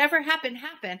 whatever happened.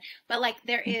 But, like,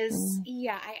 there is,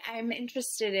 I'm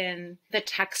interested in the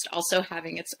text also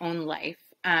having its own life,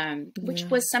 which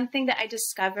was something that I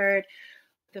discovered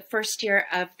the first year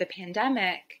of the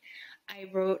pandemic. I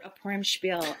wrote a Purim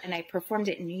spiel and I performed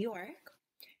it in New York,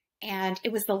 and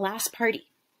it was the last party.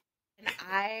 And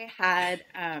I had,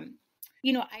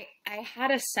 I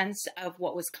had a sense of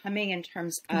what was coming in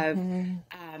terms of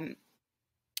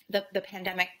the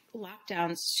pandemic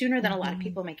lockdowns sooner than a lot of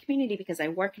people in my community, because I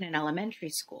work in an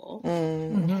elementary school.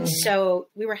 So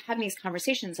we were having these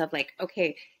conversations of like,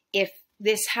 okay, if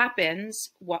this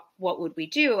happens, what would we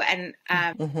do? And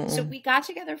so we got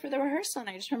together for the rehearsal, and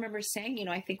I just remember saying,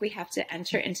 I think we have to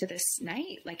enter into this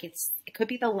night. Like it could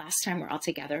be the last time we're all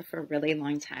together for a really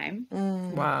long time.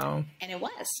 Wow. And it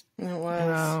was.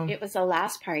 Wow. It was the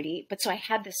last party. But so I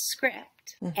had this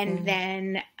script, and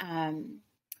then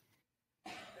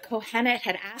Kohenet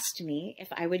had asked me if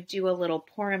I would do a little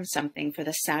Purim something for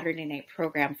the Saturday night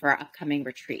program for our upcoming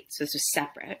retreat. So this was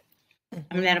separate.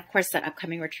 And then, of course, that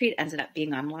upcoming retreat ended up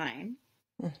being online.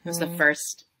 It was the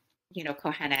first,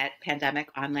 Kohenet pandemic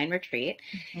online retreat.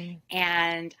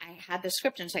 And I had the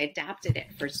script, and so I adapted it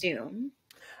for Zoom.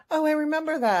 Oh, I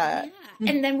remember that.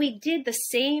 Yeah. And then we did the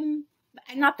same,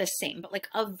 not the same, but like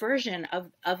a version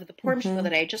of the Purim show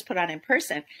that I just put on in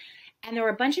person. And there were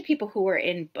a bunch of people who were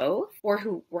in both, or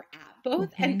who were at both.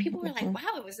 And people were like,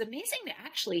 wow, it was amazing to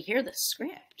actually hear the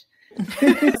script. So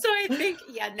I think,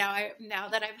 now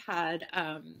that I've had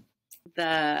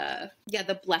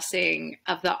the blessing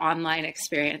of the online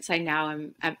experience,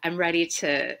 I'm ready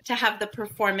to have the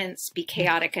performance be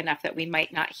chaotic enough that we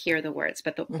might not hear the words,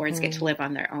 but the words get to live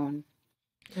on their own.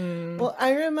 Well,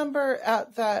 I remember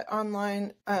at that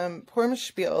online Purim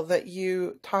spiel that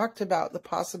you talked about the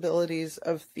possibilities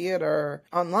of theater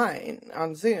online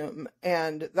on Zoom,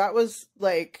 and that was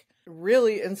like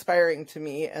really inspiring to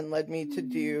me and led me to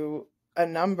do a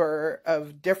number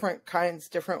of different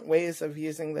ways of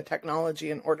using the technology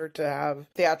in order to have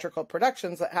theatrical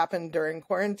productions that happened during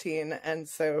quarantine. And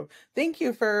so thank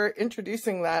you for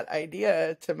introducing that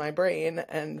idea to my brain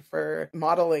and for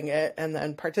modeling it and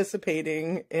then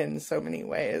participating in so many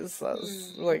ways. That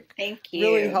was thank you.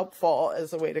 Really helpful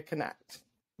as a way to connect.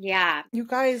 Yeah. You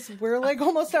guys, we're like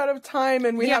almost out of time,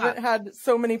 and we haven't had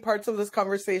so many parts of this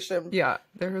conversation. Yeah,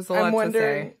 there was a lot to say. I'm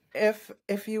wondering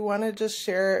if you want to just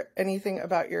share anything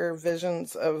about your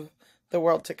visions of the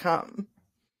world to come.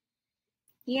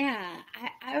 Yeah,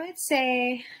 I would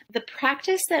say the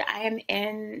practice that I am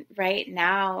in right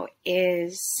now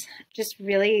is just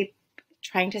really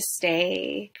trying to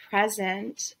stay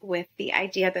present with the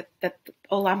idea that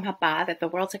Olam Haba, that the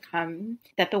world to come,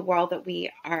 that the world that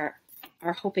we are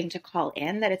are hoping to call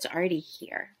in, that it's already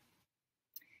here.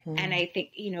 And I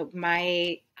think,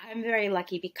 I'm very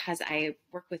lucky because I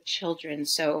work with children,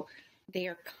 so they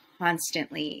are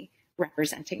constantly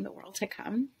representing the world to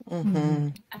come.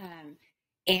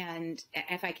 And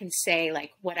if I can say,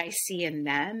 like, what I see in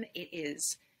them, it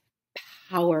is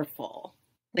powerful.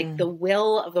 Like the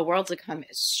will of the world to come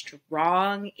is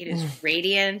strong. It is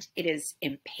radiant. It is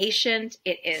impatient.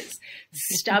 It is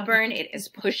stubborn. It is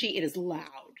pushy. It is loud.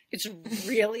 It's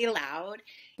really loud.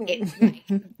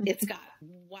 It's got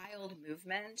wild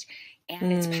movement,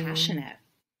 and it's passionate.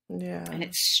 Yeah. And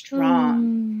it's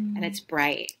strong, and it's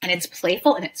bright, and it's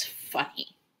playful, and it's funny.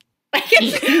 Like,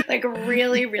 it's like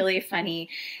really, really funny.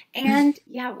 And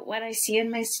yeah, what I see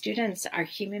in my students are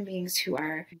human beings who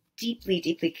are deeply,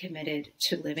 deeply committed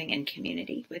to living in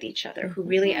community with each other, who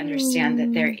really understand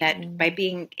that by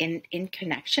being in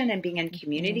connection and being in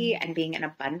community and being in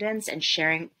abundance and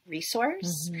sharing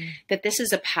resource, that this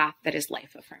is a path that is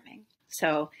life affirming.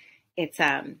 So it's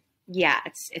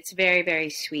it's very, very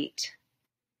sweet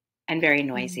and very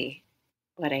noisy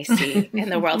what I see in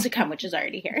the world to come, which is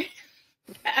already here.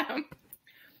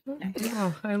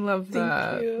 Oh, I love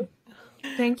that.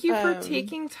 Thank you for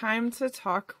taking time to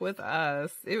talk with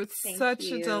us. It was such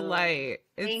a delight.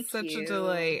 It's such a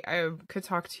delight. I could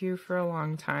talk to you for a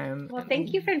long time. Well,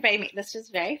 thank you for inviting me. This was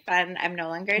very fun. I'm no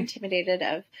longer intimidated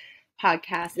of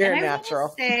podcasts. You're and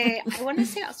natural. I want to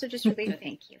say also just really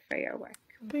thank you for your work.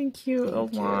 Thank you,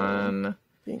 Elana.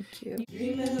 Thank you.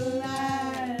 Dreaming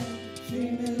alive,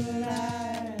 dreaming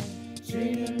alive,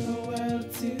 dreaming the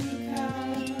world to come.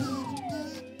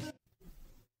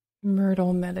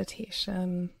 Myrtle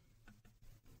meditation.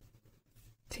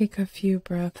 Take a few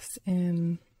breaths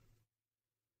in,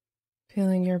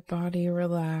 feeling your body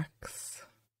relax,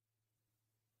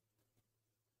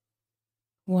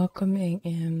 welcoming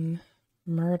in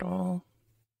myrtle.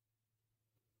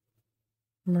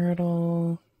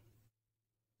 Myrtle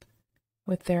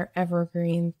with their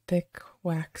evergreen, thick,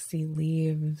 waxy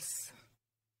leaves,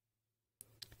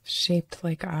 shaped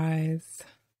like eyes.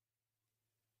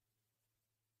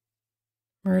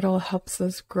 Myrtle helps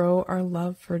us grow our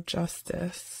love for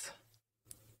justice.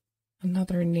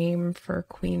 Another name for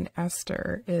Queen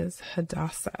Esther is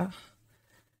Hadassah,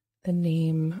 the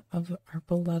name of our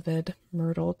beloved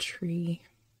myrtle tree.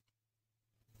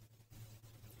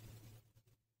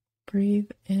 Breathe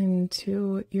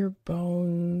into your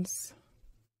bones,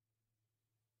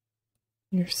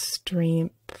 your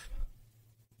strength,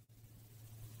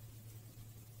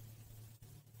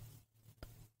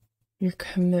 your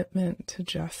commitment to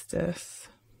justice.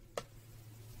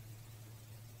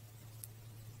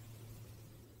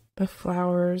 The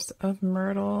flowers of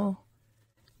myrtle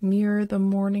mirror the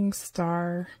morning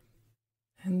star,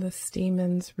 and the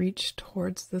stamens reach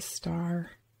towards the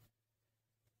star.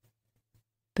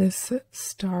 This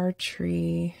star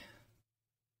tree,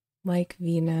 like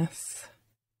Venus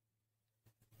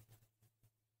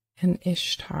and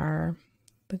Ishtar,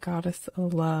 the goddess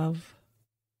of love,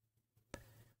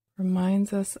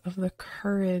 reminds us of the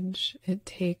courage it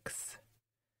takes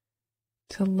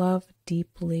to love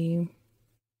deeply,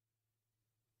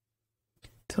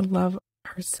 to love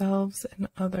ourselves and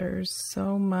others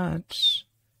so much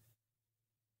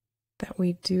that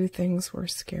we do things we're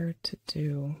scared to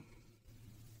do.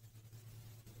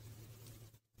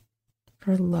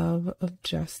 For love of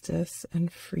justice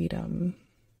and freedom.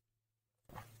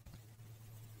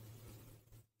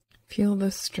 Feel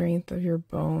the strength of your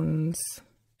bones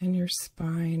and your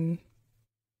spine,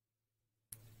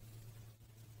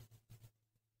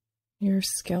 your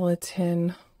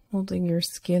skeleton holding your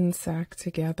skin sac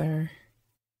together,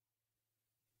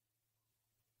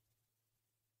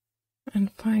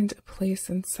 and find a place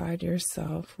inside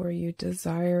yourself where you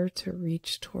desire to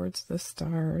reach towards the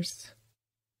stars.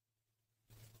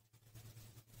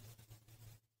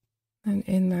 And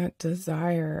in that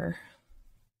desire,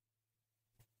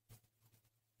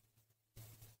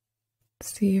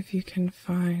 see if you can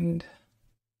find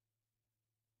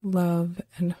love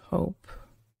and hope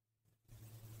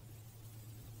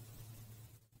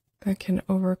that can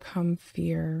overcome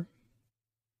fear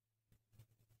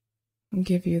and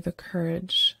give you the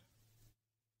courage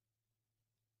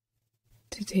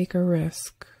to take a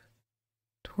risk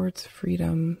towards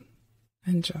freedom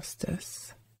and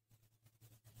justice.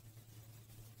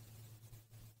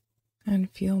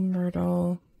 And feel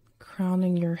myrtle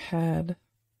crowning your head,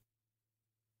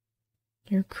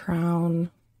 your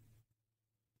crown,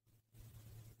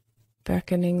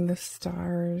 beckoning the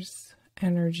stars'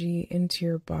 energy into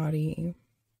your body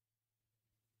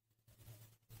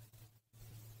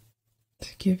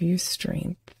to give you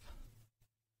strength.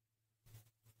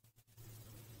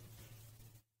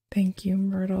 Thank you,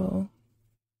 Myrtle.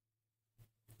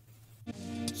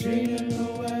 Dreaming the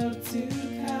world to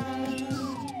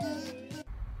come.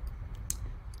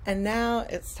 And now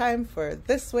it's time for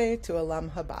This Way to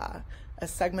Olam Haba, a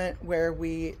segment where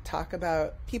we talk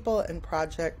about people and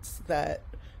projects that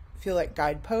feel like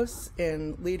guideposts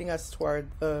in leading us toward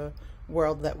the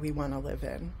world that we want to live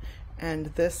in. And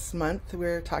this month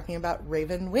we're talking about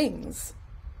Raven Wings.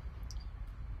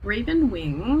 Raven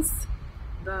Wings,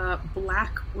 the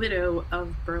Black Widow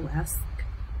of burlesque,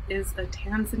 is a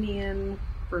Tanzanian,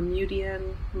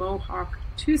 Bermudian, Mohawk,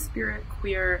 two-spirit,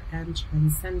 queer, and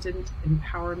transcendent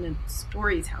empowerment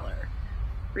storyteller.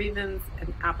 Raven's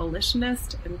an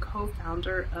abolitionist and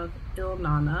co-founder of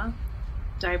Elana,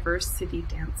 diverse city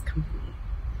dance company.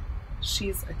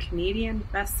 She's a Canadian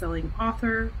best-selling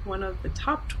author, one of the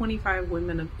top 25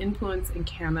 women of influence in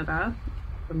Canada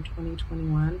from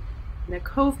 2021, and a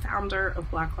co-founder of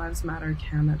Black Lives Matter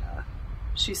Canada.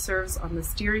 She serves on the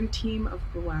steering team of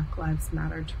the Black Lives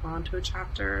Matter Toronto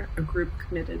chapter, a group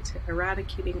committed to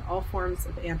eradicating all forms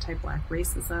of anti-Black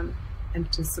racism and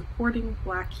to supporting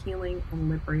Black healing and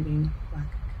liberating Black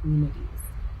communities.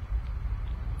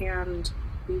 And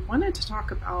we wanted to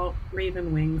talk about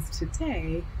Raven Wings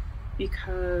today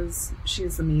because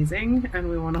she's amazing and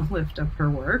we want to lift up her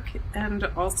work, and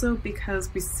also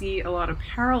because we see a lot of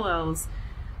parallels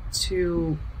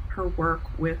to her work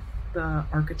with the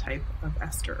archetype of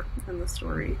Esther and the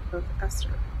story of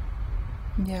Esther.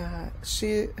 Yeah,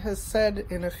 she has said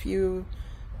in a few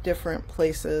different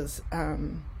places,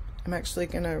 I'm actually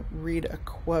going to read a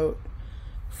quote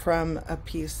from a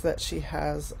piece that she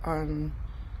has on,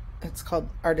 it's called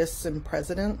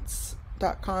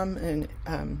artistsandpresidents.com, and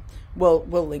we'll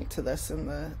link to this in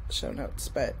the show notes,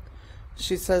 but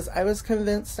she says, "I was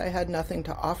convinced I had nothing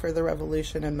to offer the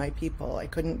revolution and my people. I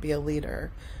couldn't be a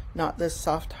leader. Not this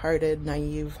soft-hearted,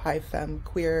 naive, high-femme,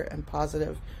 queer, and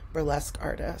positive burlesque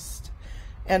artist."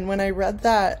 And when I read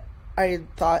that, I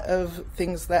thought of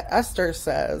things that Esther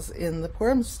says in the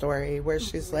Purim story, where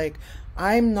she's like,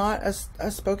 I'm not a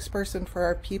spokesperson for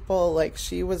our people. Like,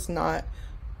 she was not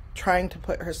trying to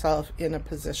put herself in a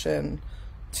position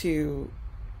to,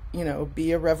 you know,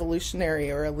 be a revolutionary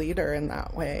or a leader in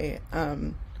that way.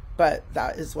 But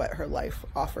that is what her life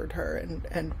offered her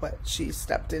and what she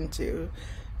stepped into.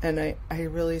 And I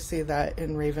really see that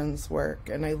in Raven's work.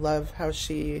 And I love how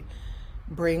she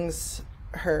brings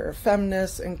her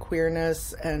feminist and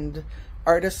queerness and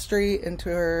artistry into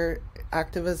her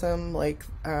activism. Like,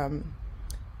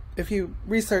 if you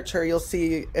research her, you'll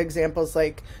see examples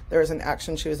like there was an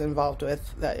action she was involved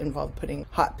with that involved putting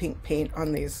hot pink paint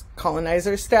on these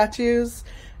colonizer statues.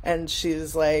 And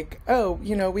she's like, oh,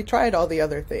 you know, we tried all the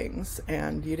other things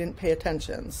and you didn't pay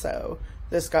attention. So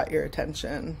this got your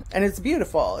attention. And it's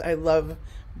beautiful. I love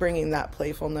bringing that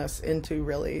playfulness into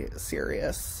really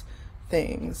serious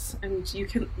things. And you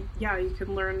can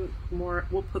learn more.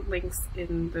 We'll put links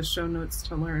in the show notes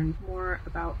to learn more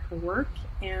about her work,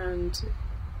 and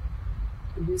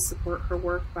we support her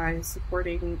work by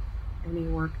supporting any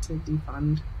work to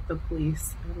defund the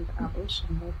police and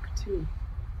abolition work too.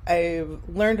 I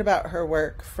learned about her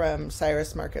work from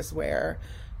Cyrus Marcus Ware,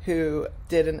 who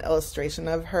did an illustration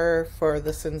of her for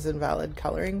the Sins Invalid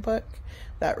coloring book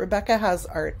that Rebekah has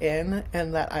art in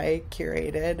and that I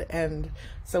curated. And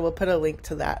so we'll put a link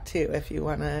to that too. If you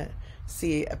want to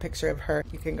see a picture of her,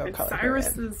 you can go and color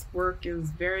Cyrus's her in. work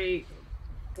is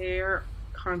they're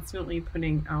constantly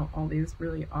putting out all these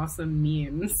really awesome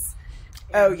memes.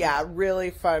 Oh yeah, really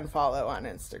fun follow on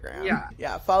Instagram.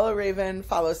 Yeah, follow Raven,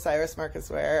 follow Cyrus Marcus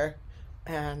Ware,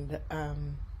 and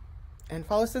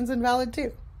follow Sins Invalid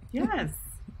too. Yes.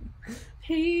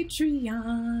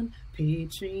 Patreon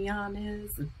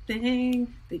is a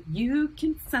thing that you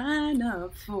can sign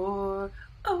up for.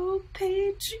 Oh,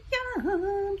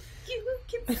 Patreon, you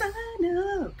can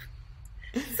sign up.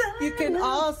 You can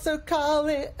also call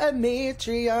it a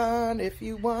Matreon if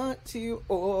you want to,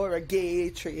 or a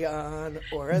Gatreon,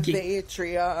 or a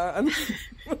Vatreon.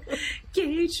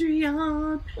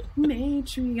 Gatreon,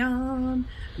 Matreon,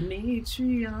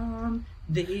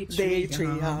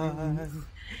 Vatreon.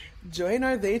 Join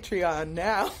our Vatreon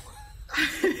now.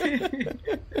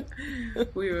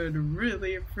 We would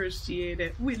really appreciate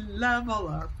it. We love all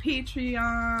our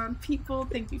Patreon people.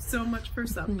 Thank you so much for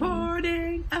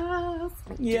supporting us.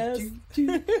 Yes.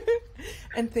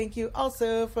 And thank you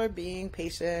also for being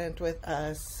patient with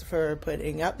us, for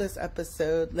putting out this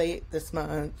episode late this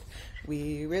month.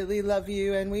 We really love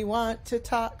you and we want to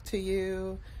talk to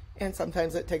you. And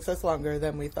sometimes it takes us longer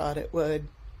than we thought it would.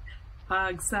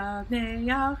 Chag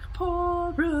Sameach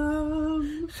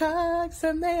Purim. Chag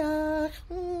Sameach.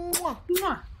 Mwah.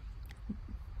 Mwah.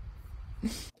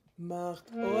 Macht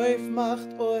auf,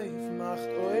 macht auf, macht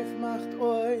auf, macht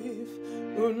auf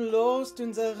und lost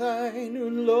unser rein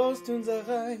und lost unser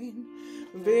rein.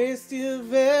 Wisst ihr,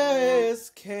 wer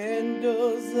es kennt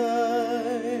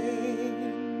sein?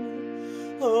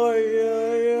 Oi,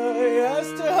 oi, oi,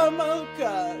 erste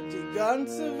Hamalka, die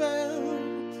ganze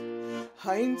Welt.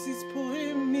 Heinz ist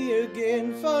Purim, wir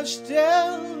gehen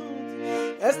verstellt.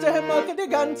 Erste Hamalka, die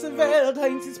ganze Welt.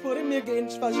 Heinz ist Purim, wir gehen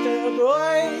verstellt.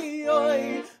 Oi,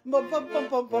 oi, bam, bam, bam,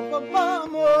 bam, bam, bam,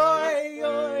 bam. Oi,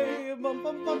 oi, bam,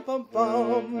 bam, bam, bam,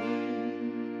 bam.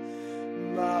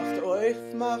 Macht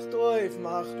auf, macht auf,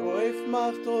 macht auf,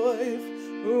 macht auf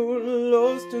und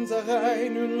lost uns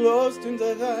rein und lost uns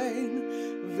rein.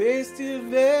 Wisst ihr,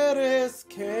 wer es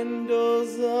kennt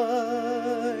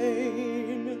sein?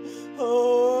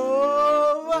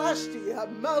 Oh, Vashti,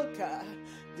 Hamalka,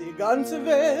 die ganze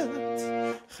Welt.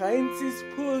 Heinz ist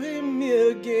Purim,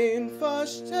 wir gehen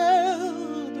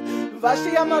verstellt.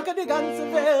 Vashti, Hamalka, die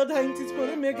ganze Welt. Heinz ist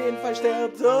Purim, wir gehen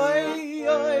verstellt. Oi,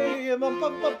 oi, bam,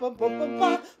 bam, bam, bam, bam, bam,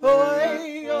 bam.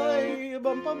 Oi, oi,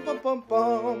 bam, bam, bam, bam,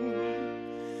 bam.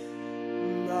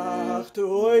 Macht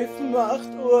auf,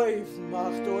 macht auf,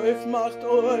 macht auf, macht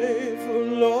auf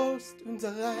und lost uns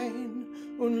rein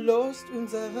und lost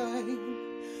uns rein.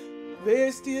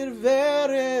 Wisst ihr, wer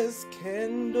es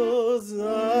kennt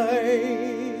sein?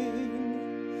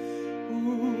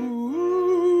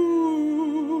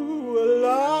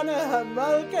 Elana,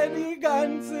 Hamalka, die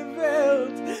ganze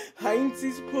Welt. Heinz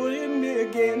ist Purim, wir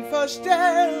gehen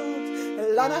verstellt.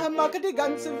 Elana, Hamalka, die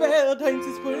ganze Welt. Heinz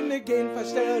ist Purim, wir gehen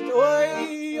verstellt.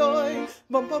 Oi, oi,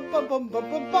 bam, bam, bam, bam, bam,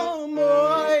 bam, bam.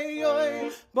 Oi,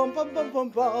 oi, bam, bam, bam,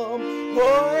 bam, bam.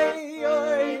 Oi,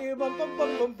 oi, bam, bam, bam,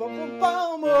 bam, bam, bam,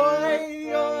 bam.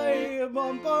 Oi, oi,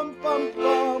 bam, bam, bam,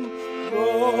 bam,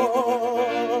 bam.